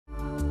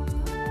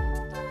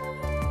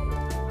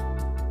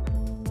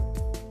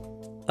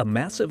A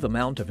massive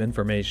amount of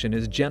information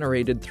is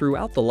generated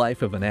throughout the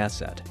life of an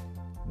asset.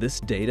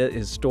 This data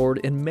is stored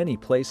in many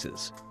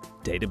places: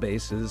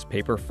 databases,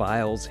 paper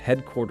files,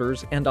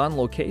 headquarters, and on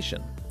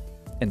location.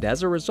 And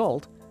as a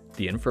result,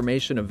 the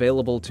information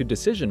available to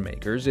decision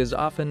makers is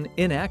often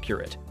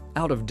inaccurate,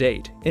 out of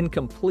date,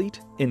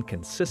 incomplete,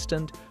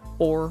 inconsistent,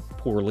 or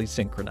poorly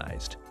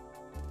synchronized.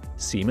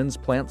 Siemens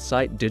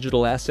PlantSight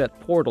Digital Asset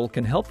Portal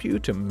can help you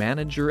to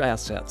manage your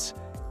assets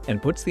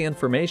and puts the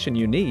information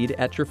you need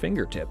at your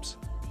fingertips.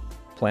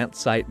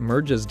 PlantSight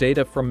merges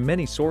data from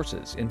many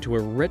sources into a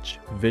rich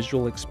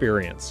visual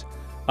experience,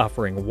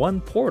 offering one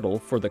portal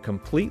for the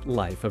complete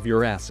life of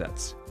your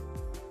assets.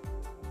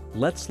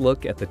 Let's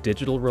look at the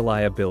digital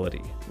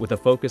reliability with a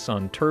focus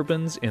on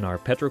turbines in our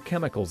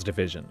petrochemicals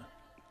division.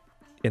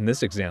 In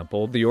this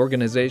example, the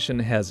organization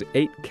has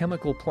 8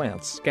 chemical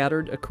plants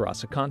scattered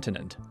across a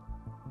continent.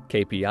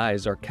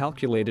 KPIs are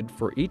calculated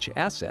for each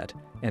asset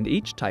and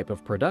each type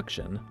of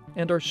production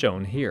and are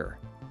shown here.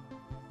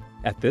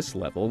 At this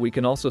level, we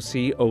can also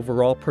see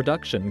overall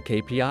production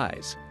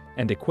KPIs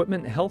and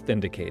equipment health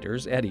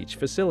indicators at each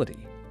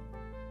facility,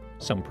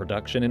 some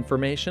production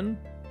information,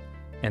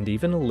 and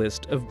even a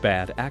list of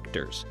bad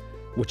actors,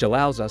 which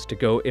allows us to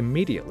go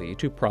immediately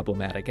to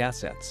problematic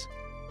assets.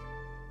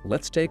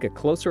 Let's take a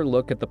closer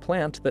look at the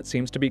plant that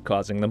seems to be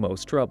causing the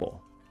most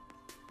trouble.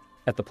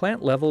 At the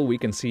plant level, we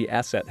can see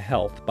asset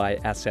health by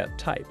asset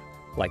type,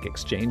 like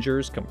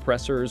exchangers,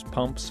 compressors,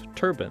 pumps,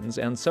 turbines,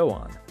 and so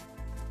on.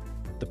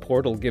 The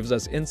portal gives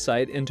us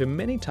insight into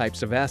many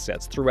types of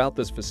assets throughout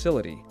this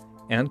facility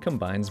and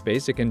combines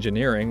basic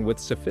engineering with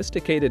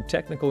sophisticated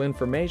technical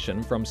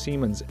information from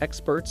Siemens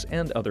experts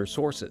and other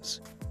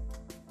sources.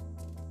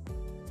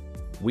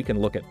 We can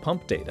look at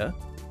pump data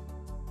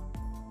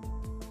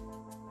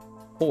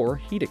or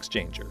heat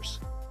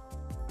exchangers.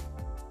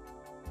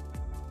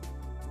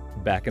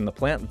 Back in the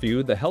plant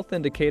view, the health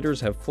indicators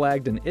have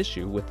flagged an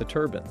issue with the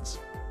turbines.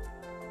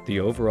 The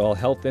overall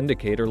health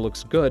indicator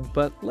looks good,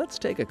 but let's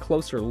take a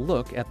closer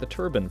look at the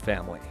turbine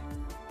family.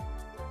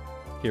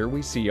 Here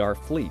we see our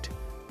fleet,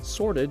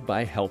 sorted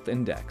by health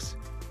index.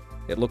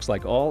 It looks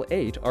like all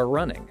 8 are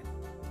running.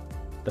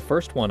 The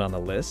first one on the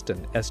list,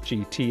 an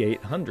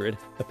SGT-800,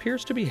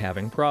 appears to be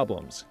having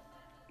problems.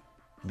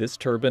 This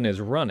turbine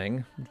is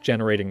running,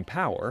 generating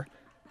power.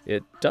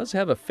 It does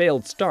have a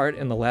failed start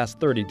in the last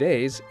 30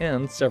 days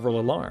and several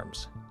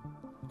alarms.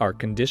 Our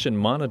condition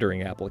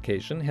monitoring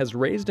application has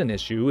raised an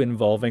issue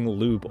involving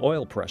lube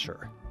oil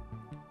pressure.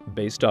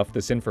 Based off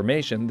this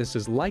information, this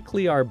is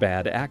likely our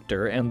bad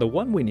actor and the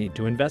one we need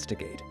to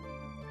investigate.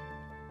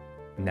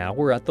 Now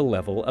we're at the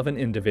level of an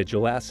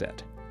individual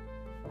asset.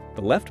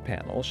 The left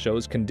panel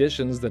shows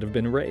conditions that have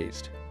been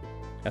raised.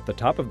 At the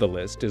top of the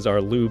list is our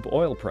lube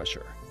oil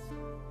pressure.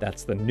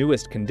 That's the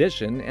newest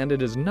condition, and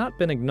it has not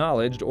been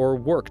acknowledged or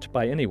worked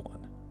by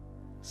anyone.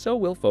 So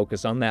we'll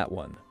focus on that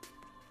one.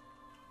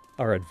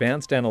 Our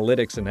advanced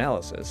analytics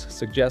analysis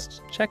suggests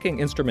checking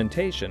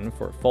instrumentation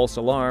for false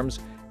alarms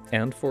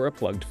and for a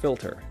plugged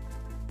filter.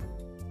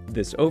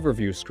 This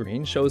overview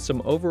screen shows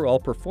some overall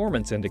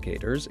performance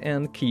indicators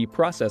and key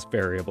process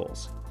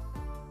variables.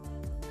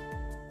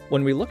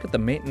 When we look at the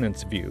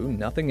maintenance view,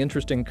 nothing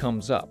interesting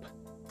comes up.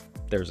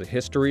 There's a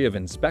history of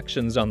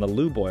inspections on the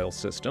lube oil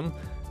system,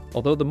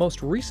 although the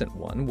most recent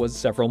one was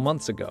several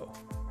months ago.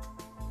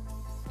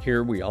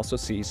 Here we also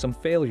see some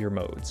failure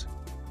modes.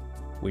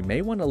 We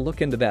may want to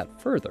look into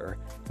that further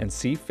and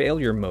see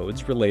failure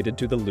modes related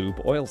to the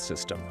lube oil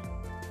system.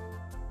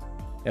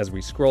 As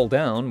we scroll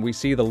down, we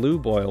see the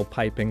lube oil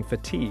piping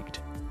fatigued,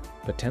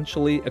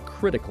 potentially a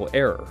critical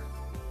error,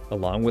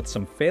 along with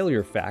some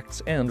failure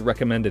facts and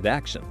recommended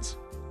actions.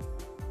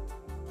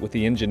 With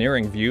the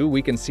engineering view,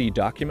 we can see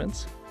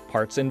documents,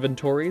 parts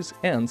inventories,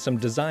 and some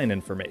design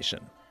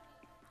information.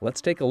 Let's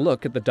take a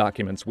look at the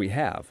documents we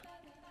have.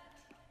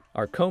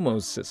 Our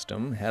COMOS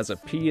system has a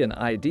P and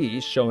ID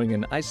showing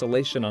an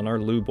isolation on our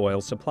lube oil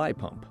supply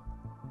pump.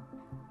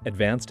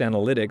 Advanced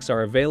analytics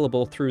are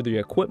available through the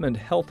Equipment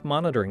Health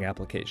Monitoring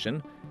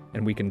application,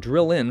 and we can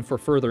drill in for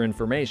further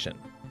information.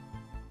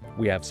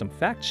 We have some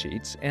fact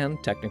sheets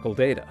and technical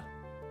data.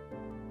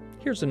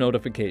 Here's a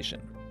notification.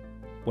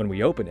 When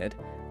we open it,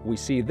 we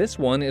see this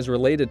one is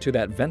related to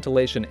that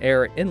ventilation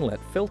air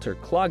inlet filter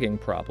clogging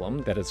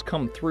problem that has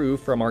come through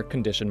from our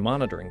condition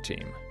monitoring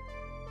team.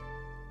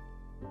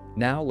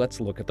 Now let's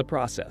look at the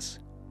process.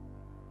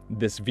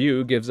 This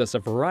view gives us a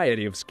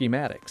variety of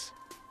schematics.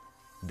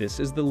 This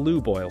is the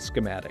lube oil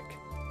schematic.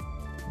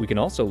 We can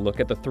also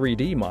look at the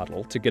 3D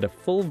model to get a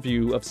full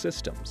view of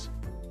systems.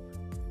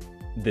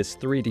 This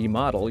 3D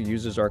model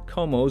uses our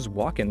COMOS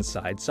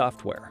walk-inside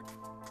software.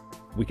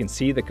 We can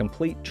see the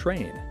complete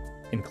train,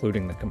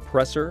 including the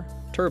compressor,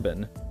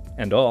 turbine,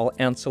 and all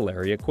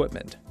ancillary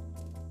equipment.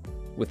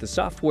 With the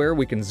software,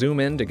 we can zoom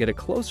in to get a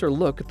closer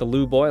look at the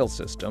lube oil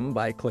system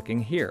by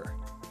clicking here.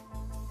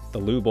 The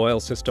lube oil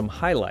system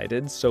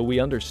highlighted so we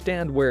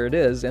understand where it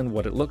is and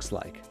what it looks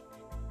like.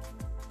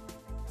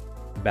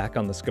 Back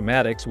on the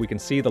schematics, we can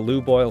see the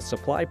lube oil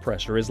supply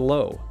pressure is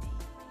low,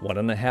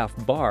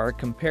 1.5 bar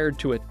compared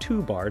to a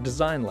 2 bar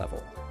design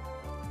level.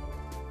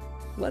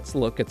 let's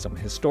look at some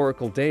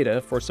historical data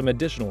for some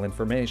additional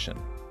information.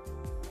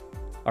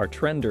 Our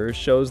trender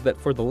shows that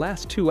for the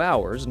last 2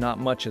 hours, not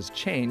much has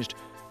changed,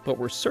 but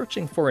we're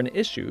searching for an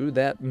issue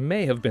that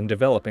may have been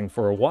developing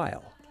for a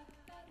while.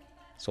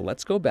 So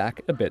let's go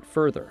back a bit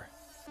further.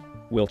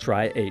 We'll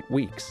try 8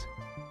 weeks.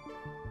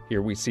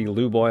 Here we see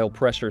lube oil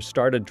pressure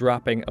started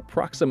dropping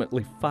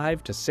approximately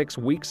 5 to 6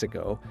 weeks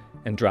ago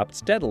and dropped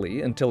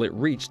steadily until it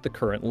reached the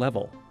current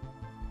level.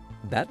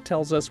 That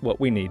tells us what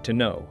we need to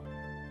know.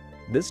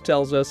 This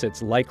tells us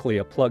it's likely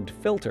a plugged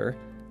filter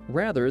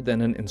rather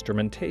than an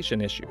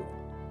instrumentation issue.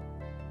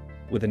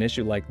 With an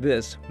issue like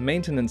this,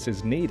 maintenance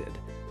is needed,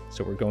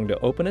 so we're going to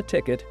open a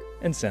ticket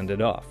and send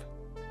it off.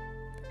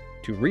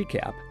 To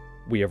recap,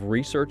 we have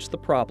researched the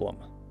problem.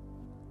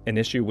 An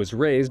issue was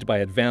raised by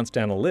advanced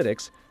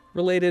analytics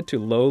related to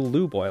low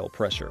lube oil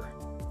pressure.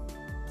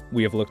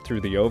 We have looked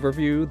through the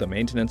overview, the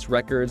maintenance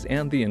records,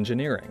 and the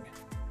engineering.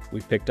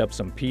 We've picked up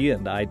some P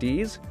and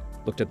IDs,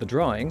 looked at the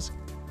drawings,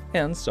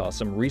 and saw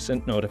some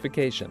recent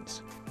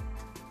notifications.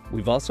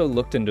 We've also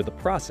looked into the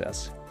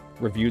process,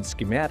 reviewed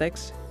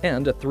schematics,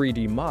 and a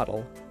 3D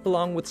model,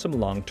 along with some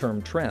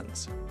long-term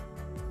trends.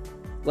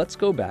 Let's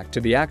go back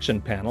to the action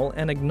panel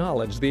and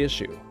acknowledge the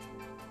issue.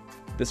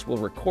 This will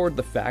record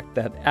the fact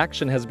that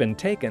action has been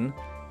taken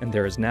and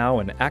there is now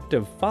an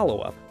active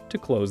follow-up to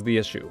close the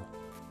issue.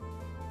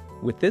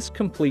 With this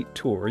complete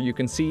tour, you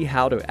can see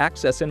how to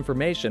access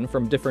information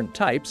from different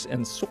types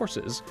and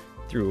sources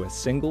through a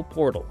single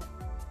portal.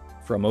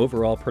 From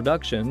overall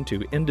production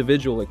to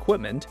individual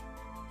equipment,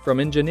 from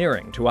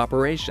engineering to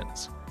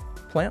operations,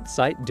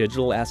 PlantSight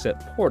Digital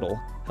Asset Portal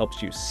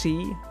helps you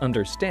see,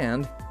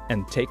 understand,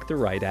 and take the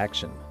right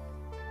action.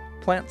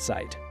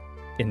 PlantSight,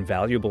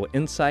 invaluable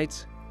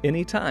insights,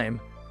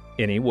 anytime,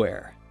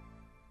 anywhere.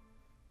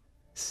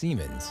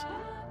 Siemens,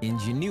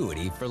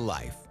 ingenuity for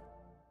life.